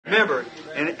Remember,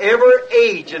 in every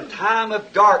age and time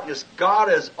of darkness, God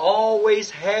has always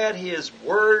had His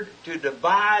Word to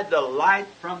divide the light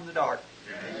from the dark.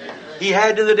 He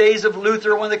had in the days of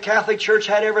Luther, when the Catholic Church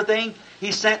had everything,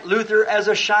 He sent Luther as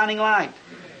a shining light.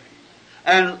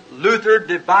 And Luther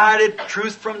divided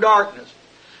truth from darkness.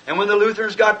 And when the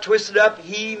Lutherans got twisted up,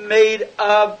 he made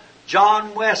of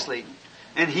John Wesley.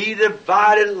 And he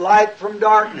divided light from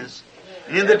darkness.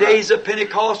 And in the days of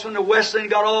Pentecost, when the Wesleyan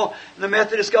got all, and the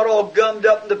Methodists got all gummed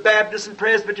up, and the Baptist and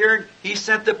Presbyterian, he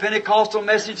sent the Pentecostal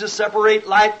message to separate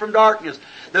light from darkness.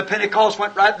 The Pentecost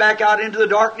went right back out into the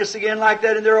darkness again like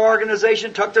that in their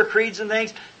organization, took their creeds and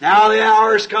things. Now the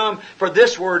hour has come for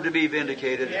this Word to be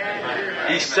vindicated.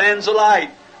 He sends a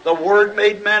light. The Word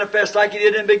made manifest like He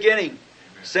did in the beginning.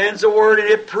 Sends a Word and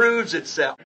it proves itself.